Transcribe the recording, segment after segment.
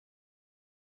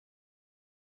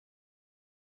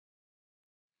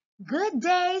Good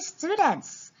day,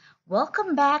 students!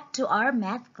 Welcome back to our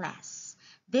math class.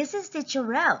 This is Teacher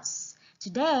Rose.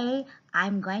 Today,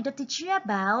 I'm going to teach you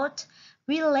about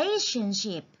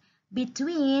relationship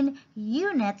between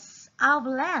units of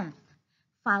length.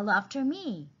 Follow after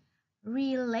me.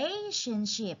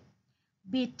 Relationship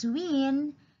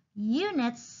between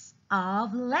units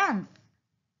of length.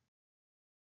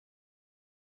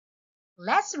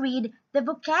 Let's read the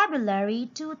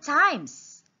vocabulary 2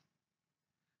 times.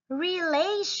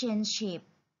 Relationship.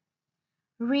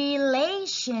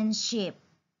 Relationship.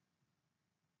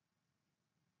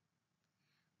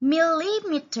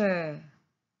 Millimeter.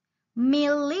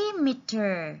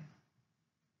 Millimeter.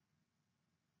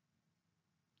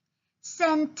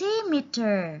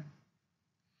 Centimeter.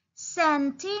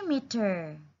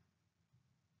 Centimeter.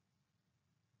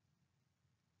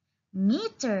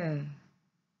 Meter.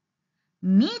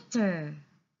 Meter.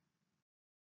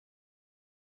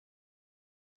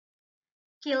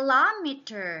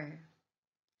 Kilometer.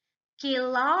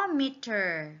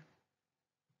 Kilometer.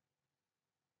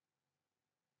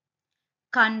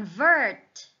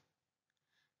 Convert.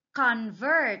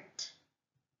 Convert.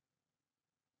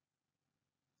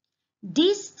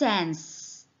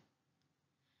 Distance.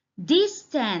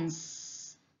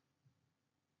 Distance.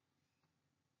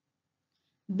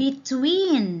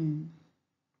 Between.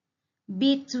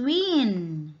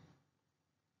 Between.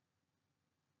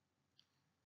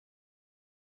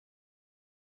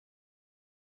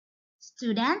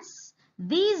 Students,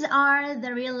 these are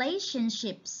the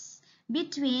relationships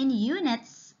between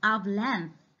units of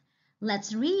length.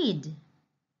 Let's read.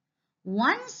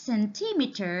 1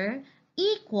 centimeter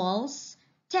equals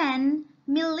 10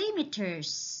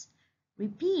 millimeters.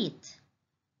 Repeat.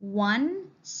 1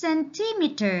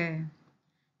 centimeter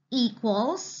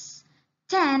equals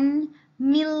 10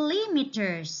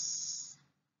 millimeters.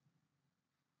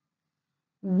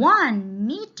 1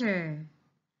 meter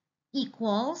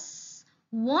equals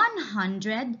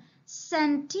 100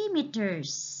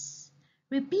 centimeters.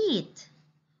 Repeat.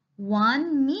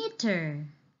 1 meter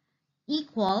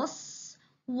equals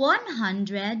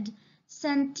 100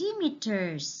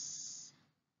 centimeters.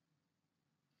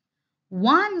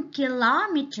 1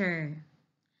 kilometer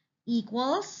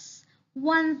equals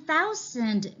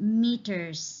 1,000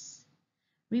 meters.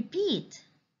 Repeat.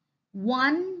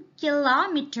 1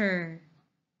 kilometer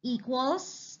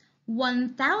equals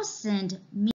 1,000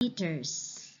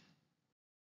 meters.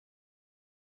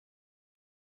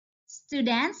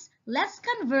 Students, let's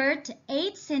convert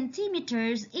 8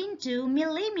 centimeters into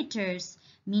millimeters,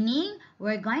 meaning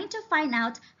we're going to find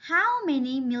out how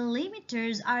many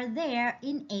millimeters are there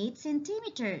in 8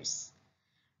 centimeters.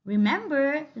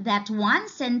 Remember that 1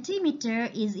 centimeter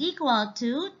is equal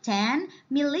to 10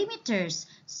 millimeters.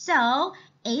 So,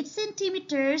 8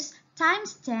 centimeters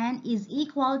times 10 is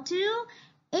equal to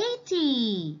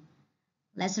 80.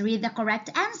 Let's read the correct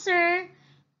answer.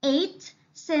 8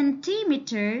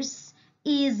 centimeters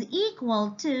is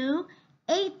equal to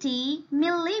 80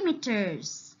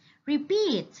 millimeters.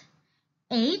 Repeat.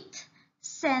 8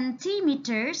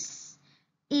 centimeters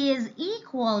is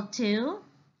equal to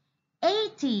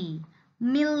 80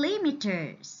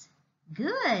 millimeters.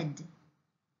 Good.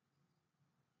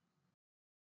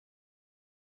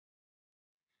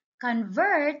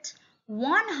 Convert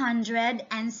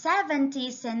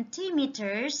 170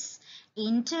 centimeters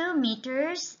into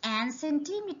meters and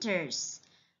centimeters.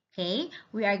 Okay,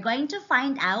 we are going to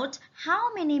find out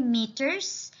how many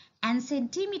meters and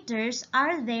centimeters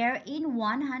are there in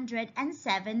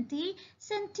 170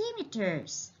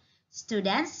 centimeters.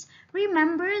 Students,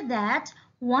 remember that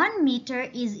 1 meter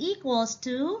is equals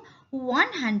to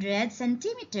 100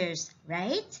 centimeters,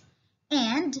 right?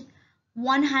 And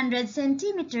 100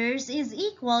 centimeters is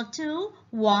equal to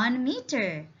 1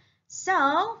 meter.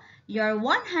 So, your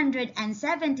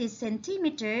 170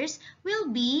 centimeters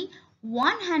will be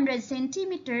 100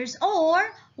 centimeters or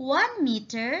 1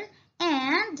 meter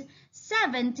and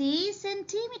 70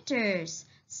 centimeters.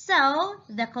 So,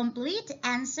 the complete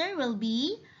answer will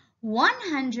be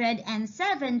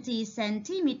 170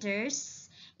 centimeters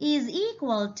is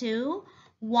equal to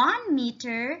 1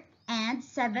 meter and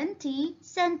 70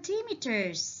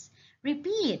 centimeters.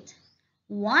 Repeat.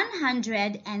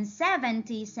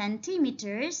 170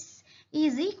 centimeters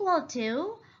is equal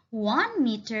to 1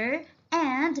 meter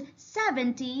and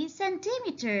 70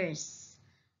 centimeters.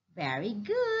 Very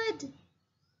good.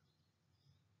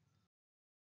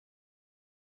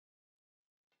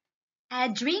 A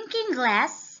drinking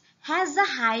glass has a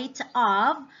height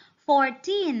of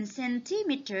 14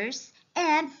 centimeters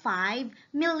and 5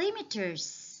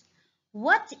 millimeters.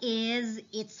 What is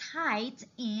its height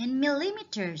in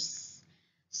millimeters?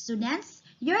 Students,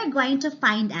 you're going to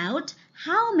find out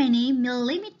how many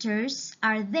millimeters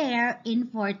are there in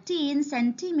 14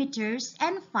 centimeters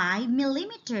and 5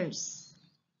 millimeters.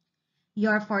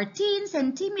 Your 14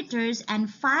 centimeters and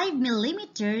 5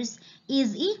 millimeters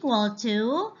is equal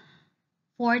to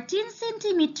 14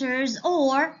 centimeters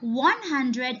or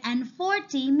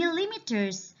 140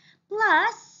 millimeters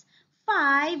plus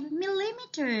 5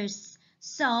 millimeters.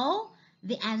 So,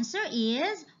 the answer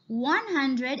is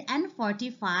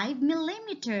 145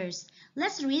 millimeters.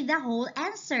 Let's read the whole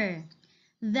answer.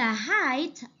 The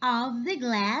height of the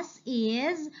glass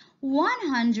is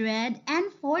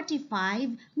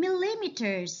 145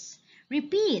 millimeters.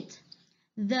 Repeat.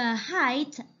 The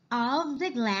height of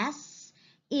the glass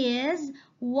is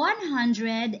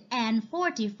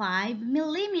 145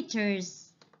 millimeters.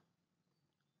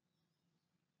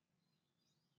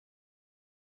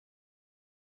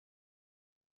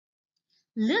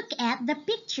 Look at the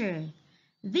picture.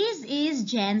 This is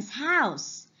Jen's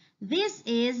house. This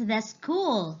is the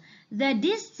school. The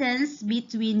distance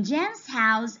between Jen's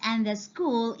house and the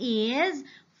school is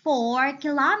 4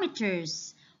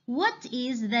 kilometers. What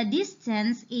is the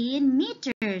distance in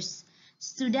meters?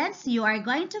 Students, you are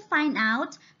going to find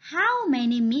out how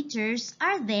many meters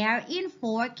are there in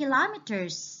 4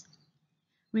 kilometers.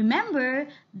 Remember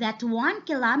that 1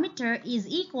 kilometer is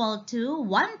equal to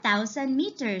 1,000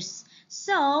 meters.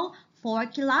 So, 4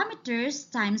 kilometers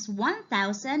times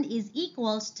 1,000 is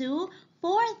equals to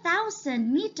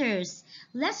 4,000 meters.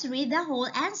 Let's read the whole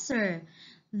answer.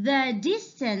 The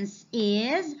distance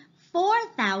is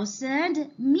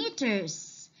 4,000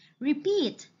 meters.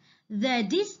 Repeat. The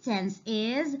distance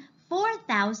is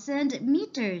 4,000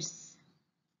 meters.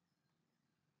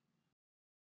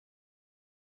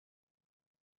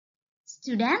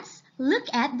 Students, look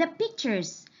at the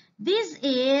pictures. This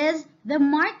is the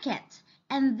market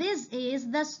and this is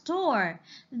the store.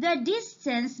 The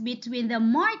distance between the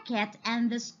market and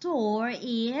the store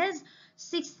is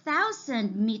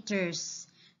 6,000 meters.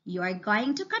 You are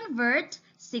going to convert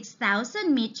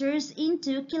 6,000 meters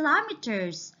into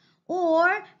kilometers,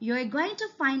 or you're going to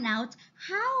find out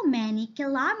how many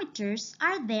kilometers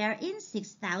are there in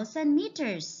 6,000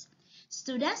 meters.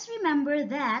 Students, remember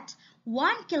that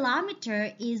 1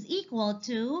 kilometer is equal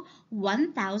to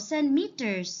 1,000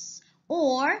 meters,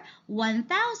 or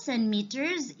 1,000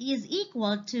 meters is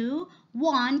equal to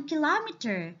 1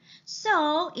 kilometer.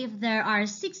 So, if there are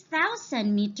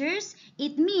 6,000 meters,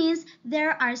 it means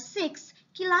there are 6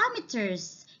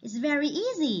 kilometers. It's very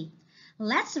easy.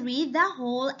 Let's read the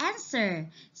whole answer.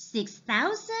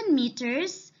 6,000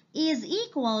 meters is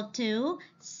equal to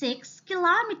 6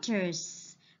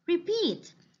 kilometers.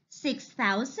 Repeat.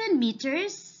 6,000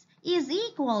 meters is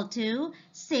equal to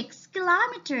 6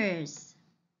 kilometers.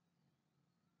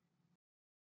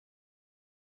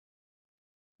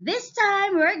 This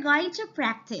time we're going to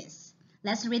practice.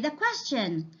 Let's read the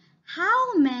question.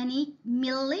 How many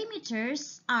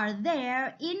millimeters are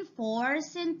there in 4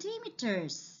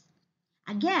 centimeters?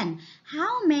 Again,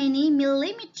 how many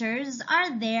millimeters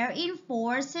are there in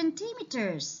 4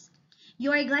 centimeters?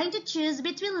 You are going to choose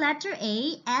between letter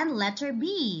A and letter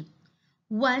B.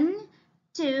 1,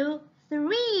 2,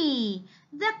 3.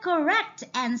 The correct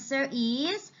answer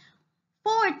is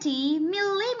 40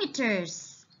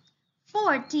 millimeters.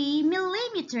 40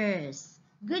 millimeters.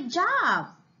 Good job!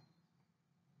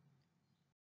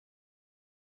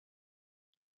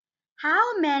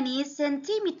 How many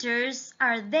centimeters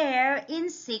are there in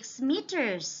 6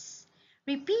 meters?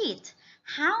 Repeat.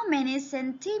 How many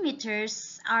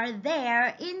centimeters are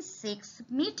there in 6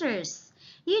 meters?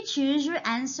 You choose your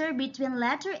answer between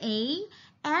letter A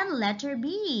and letter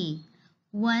B.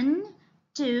 1,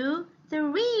 2,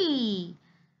 3.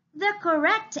 The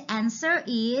correct answer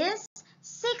is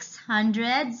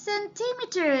 600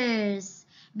 centimeters.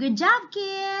 Good job,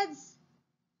 kids!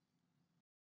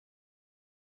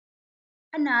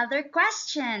 Another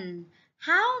question.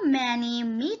 How many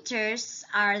meters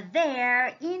are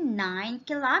there in 9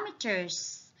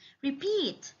 kilometers?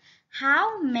 Repeat.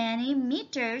 How many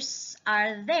meters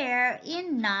are there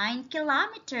in 9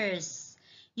 kilometers?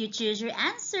 You choose your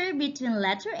answer between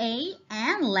letter A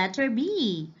and letter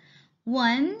B.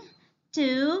 1,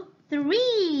 2,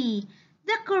 3.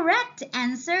 The correct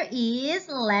answer is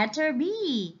letter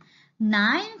B.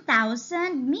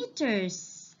 9,000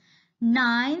 meters.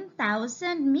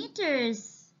 9,000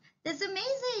 meters. That's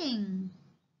amazing.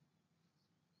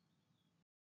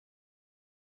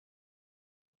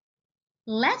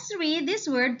 Let's read this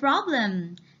word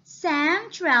problem.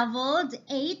 Sam traveled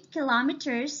 8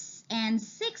 kilometers and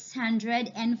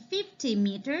 650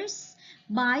 meters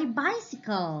by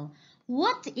bicycle.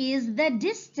 What is the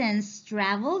distance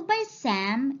traveled by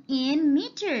Sam in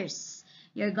meters?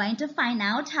 You're going to find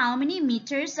out how many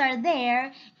meters are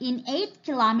there in 8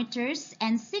 kilometers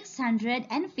and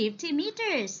 650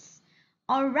 meters.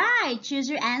 Alright, choose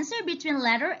your answer between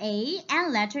letter A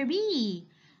and letter B.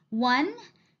 1,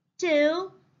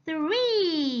 2,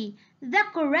 3. The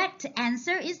correct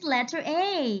answer is letter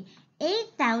A,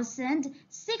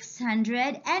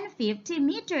 8,650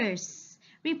 meters.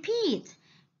 Repeat,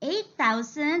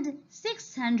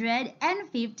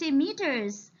 8,650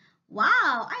 meters.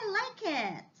 Wow, I like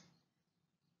it.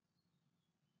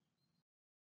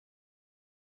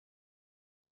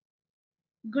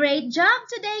 Great job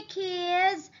today,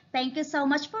 kids! Thank you so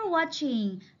much for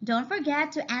watching. Don't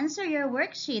forget to answer your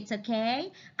worksheets,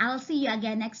 okay? I'll see you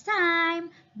again next time.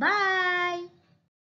 Bye!